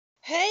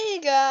Hey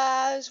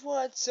guys,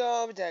 what's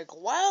up?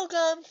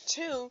 Welcome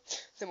to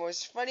the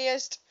most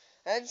funniest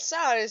and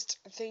saddest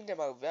thing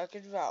about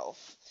Wreck-It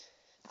Ralph.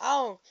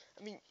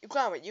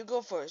 Grandma, you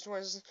go first.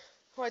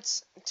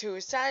 What's two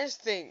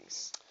saddest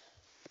things?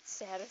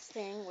 Saddest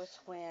thing was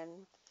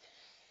when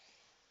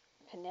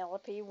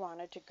Penelope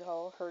wanted to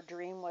go, her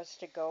dream was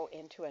to go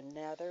into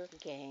another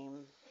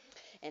game,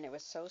 and it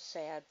was so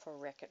sad for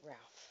Wreck-It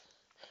Ralph.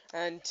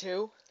 And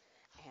two?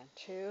 And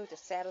two, the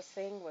saddest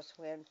thing was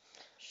when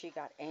she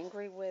got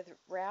angry with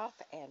Ralph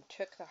and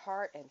took the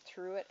heart and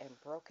threw it and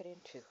broke it in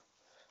two.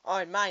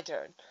 Alright, my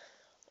turn.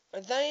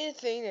 The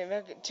thing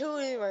that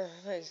two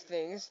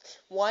things.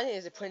 One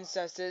is the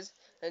princesses,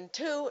 and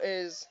two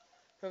is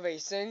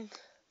racing.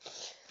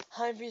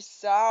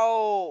 Peace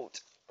out.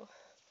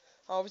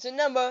 Always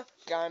remember,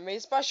 gotta make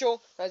it special.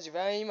 Thank you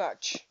very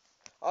much.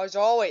 As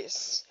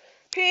always,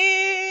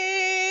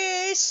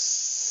 peace.